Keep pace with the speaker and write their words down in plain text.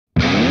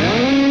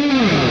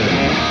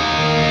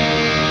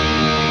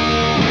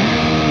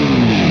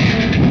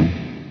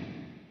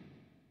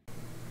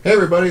Hey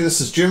everybody, this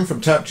is Jim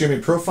from Top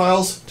Jimi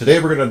Profiles. Today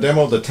we're going to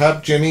demo the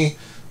Top Jimi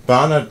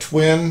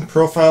BonaTwin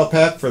profile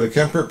pack for the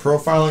Kemper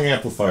profiling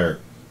amplifier.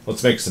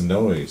 Let's make some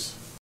noise.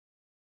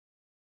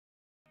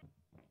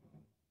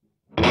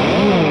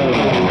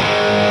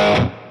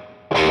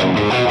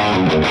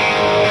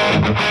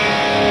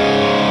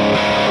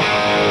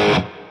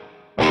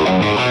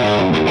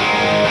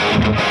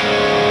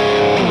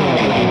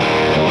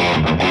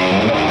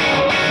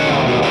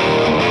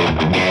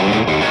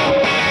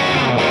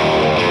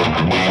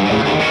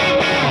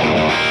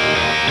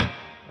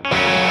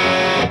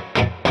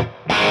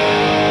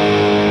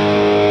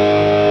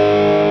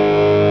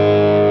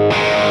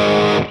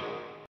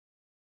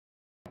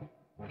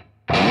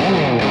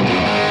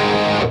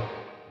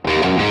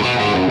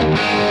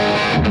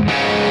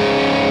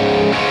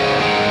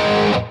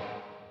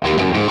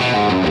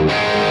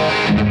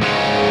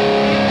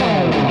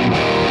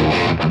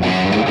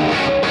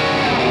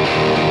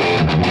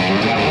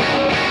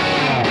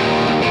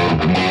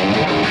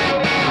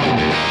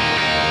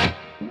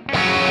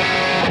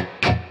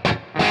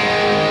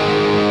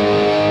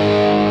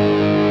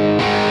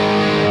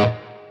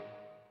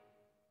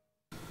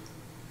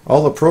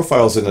 All the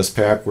profiles in this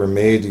pack were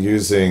made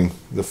using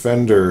the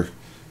Fender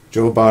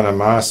Joe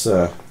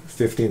Bonamassa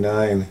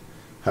 59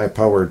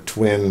 high-powered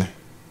twin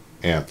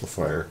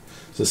amplifier.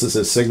 So this is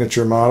his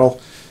signature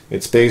model.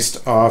 It's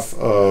based off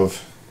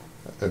of,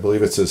 I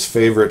believe it's his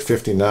favorite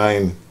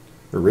 59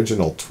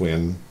 original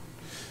twin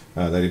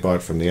that he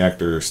bought from the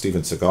actor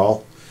Steven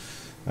Seagal.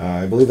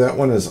 I believe that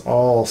one is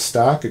all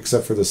stock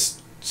except for the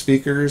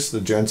speakers.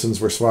 The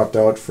Jensens were swapped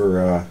out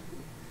for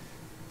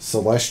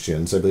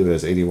Celestians. I believe it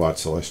has 80-watt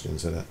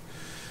Celestians in it.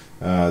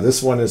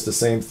 This one is the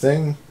same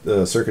thing.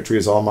 The circuitry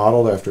is all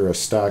modeled after a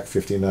stock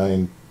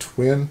 59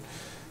 twin,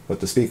 but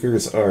the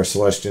speakers are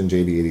Celestion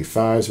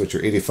JB85s, which are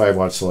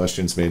 85-watt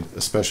Celestians made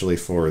especially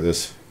for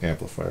this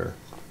amplifier.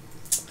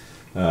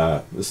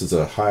 This is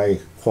a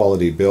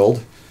high-quality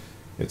build.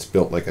 It's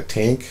built like a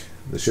tank.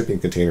 The shipping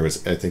container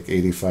is, I think,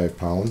 85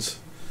 pounds.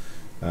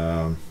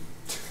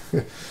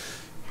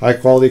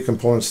 High-quality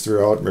components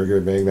throughout, mercury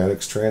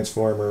magnetics,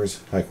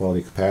 transformers,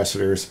 high-quality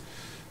capacitors.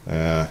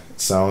 It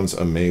sounds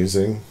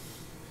amazing.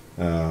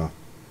 I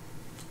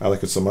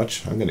like it so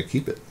much, I'm going to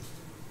keep it.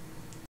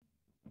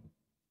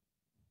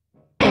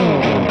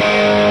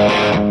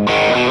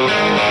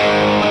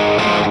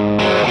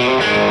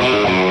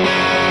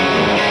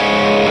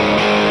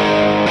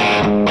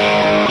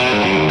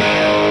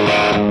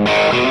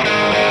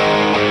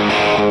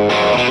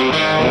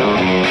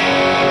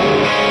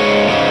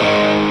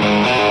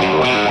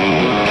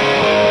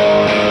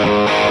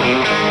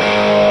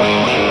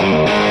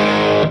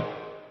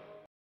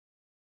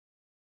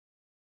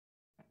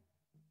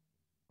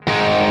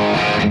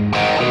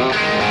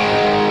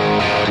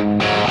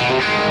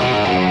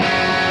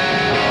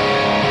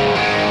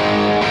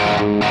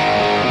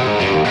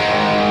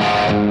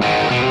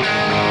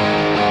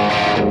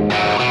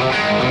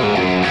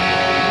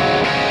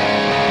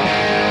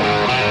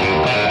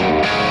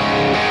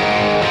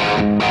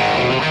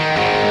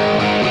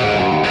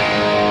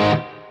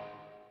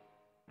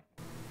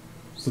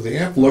 So the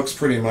amp looks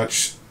pretty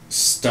much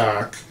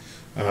stock.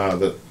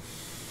 The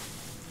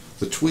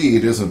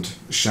tweed isn't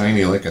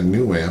shiny like a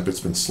new amp. It's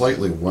been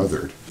slightly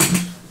weathered.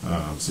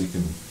 So you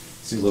can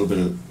see a little bit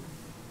of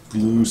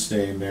glue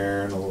stain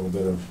there and a little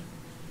bit of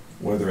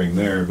weathering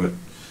there, but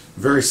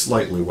very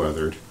slightly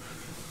weathered.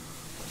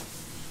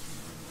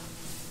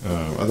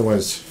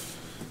 Otherwise,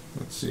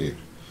 let's see.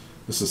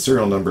 This is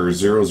serial number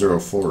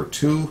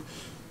 0042.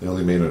 They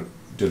only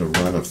did a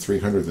run of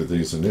 300 of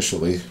these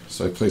initially,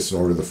 so I placed an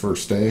order the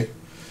first day.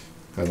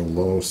 Got a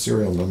low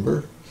serial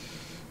number.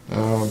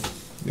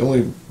 The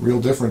only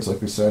real difference,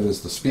 like we said,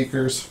 is the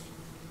speakers.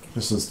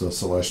 This is the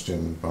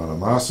Celestion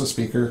Bonamassa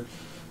speaker.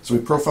 So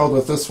we profiled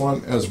with this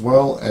one as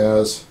well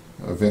as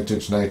a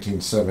vintage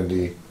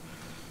 1970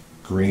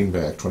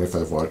 greenback,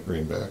 25-watt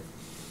greenback.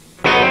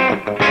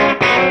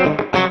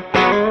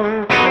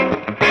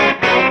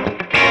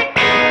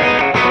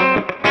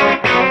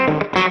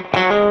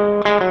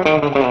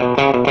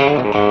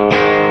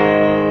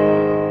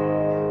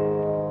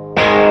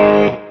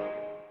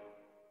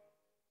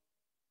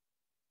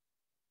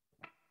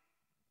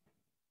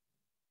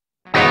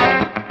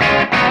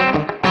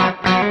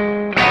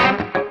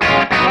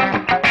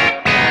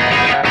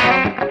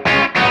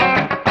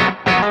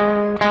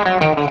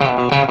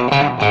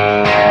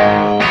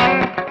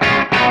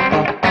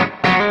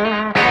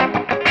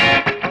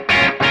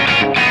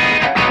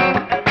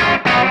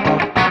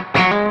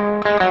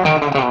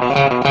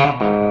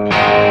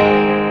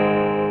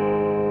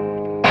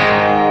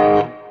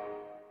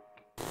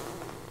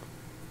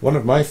 One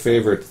of my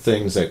favorite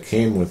things that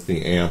came with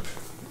the amp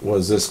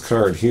was this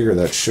card here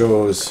that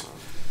shows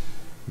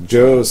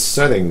Joe's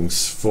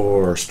settings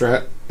for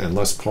Strat and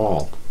Les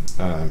Paul.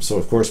 So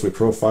of course we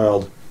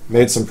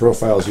made some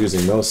profiles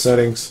using those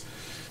settings.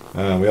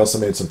 We also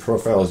made some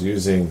profiles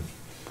using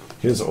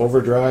his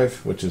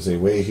overdrive, which is a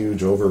way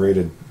huge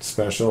overrated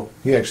special.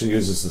 He actually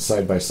uses the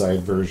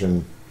side-by-side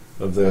version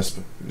of this,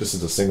 but this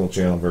is a single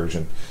channel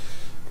version.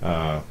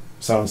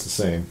 sounds the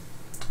same.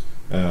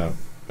 I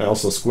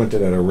also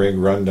squinted at a rig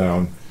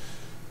rundown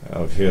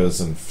of his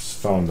and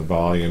found the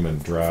volume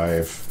and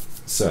drive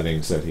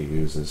settings that he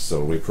uses.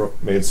 So we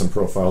made some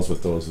profiles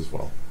with those as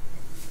well.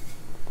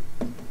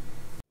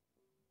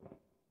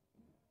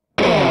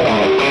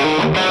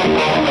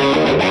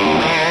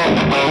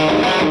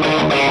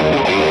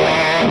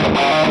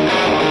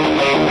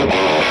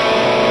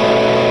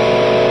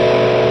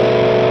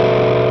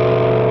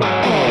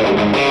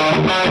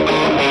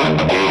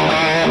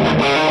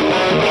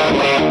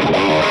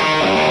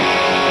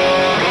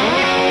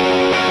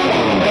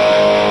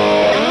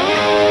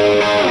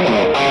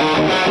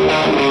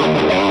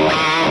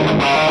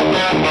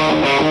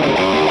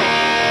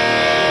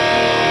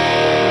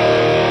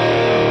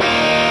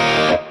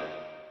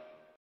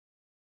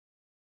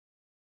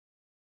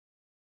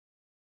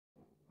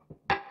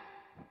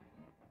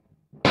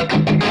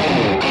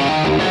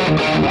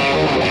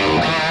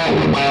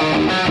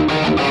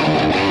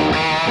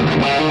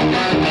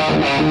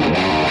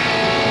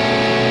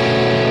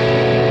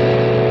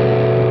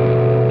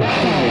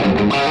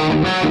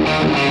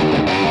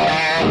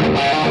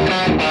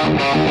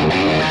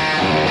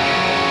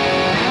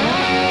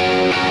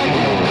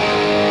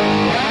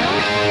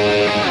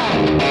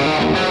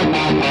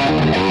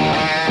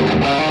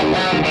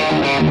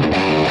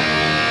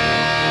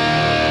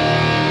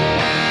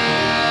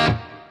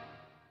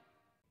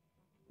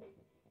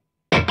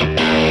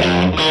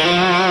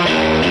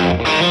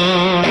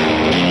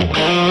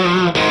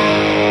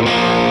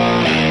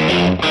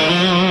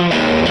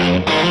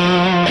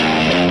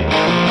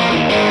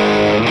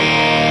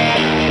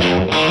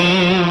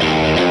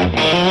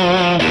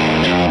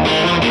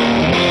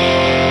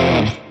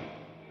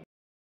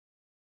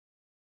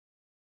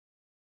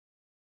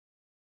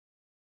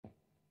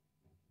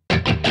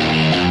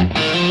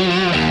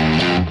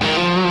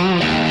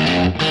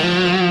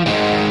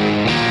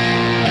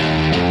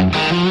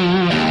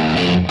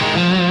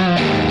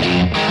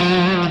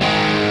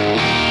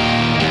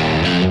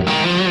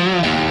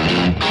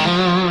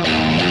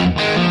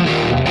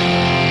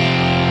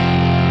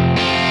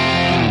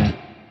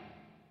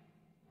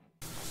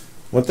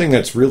 One thing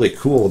that's really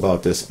cool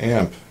about this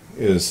amp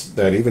is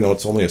that even though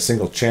it's only a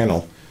single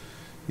channel,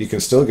 you can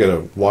still get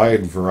a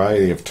wide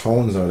variety of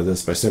tones out of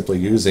this by simply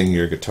using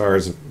your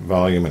guitar's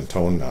volume and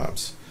tone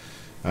knobs.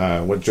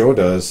 What Joe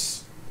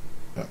does,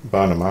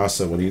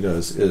 BonaTwin, what he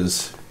does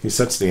is he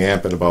sets the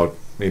amp at about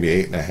maybe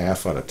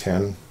 8.5 out of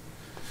 10,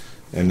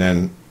 and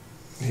then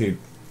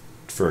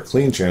for a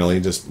clean channel, he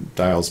just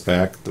dials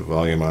back the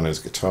volume on his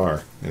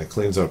guitar, and it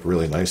cleans up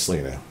really nicely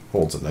and it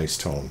holds a nice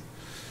tone.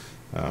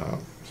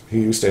 He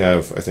used to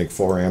have, I think,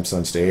 4 amps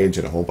on stage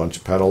and a whole bunch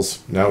of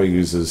pedals. Now he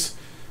uses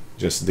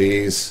just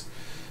these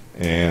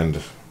and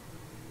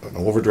an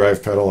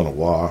overdrive pedal and a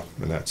wah,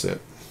 and that's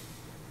it.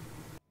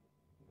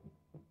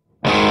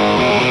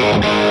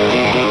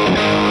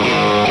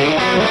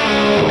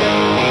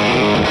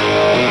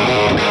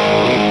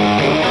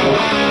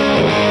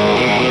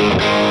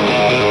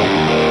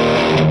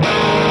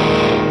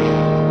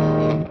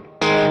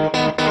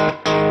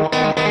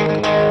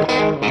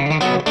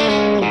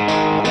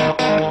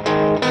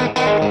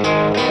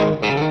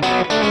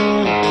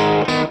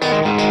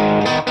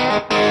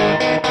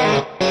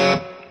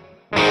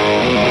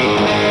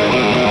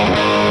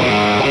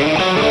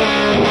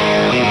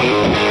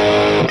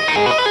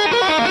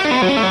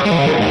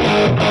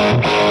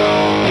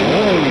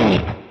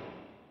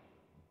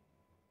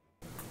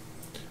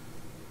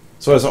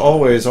 So as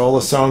always, all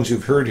the sounds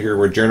you've heard here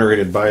were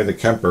generated by the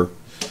Kemper.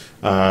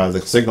 The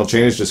signal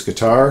chain is just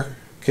guitar,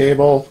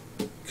 cable,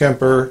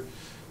 Kemper,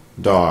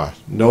 DAW.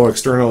 No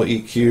external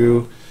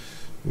EQ,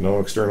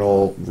 no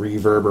external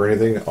reverb or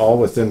anything, all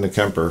within the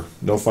Kemper.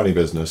 No funny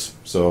business.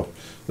 So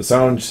the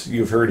sounds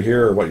you've heard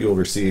here are what you'll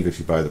receive if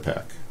you buy the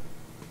pack.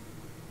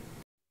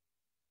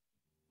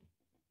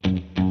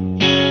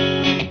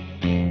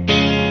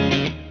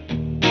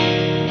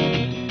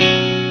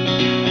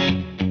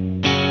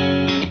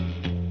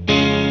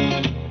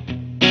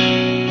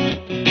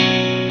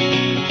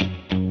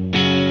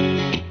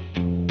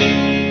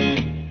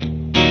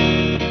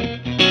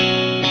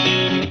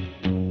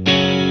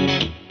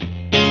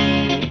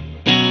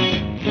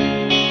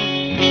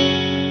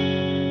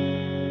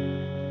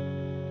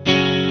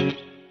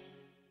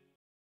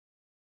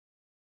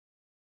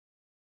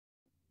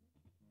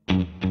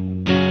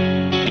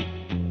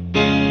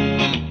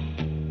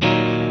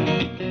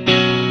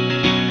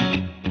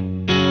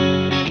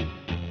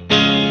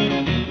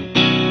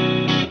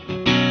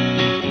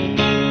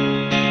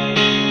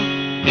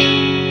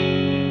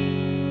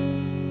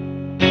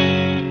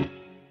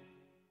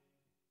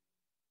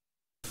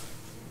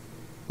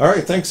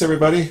 Alright, thanks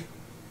everybody.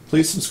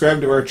 Please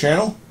subscribe to our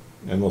channel,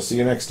 and we'll see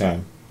you next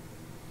time.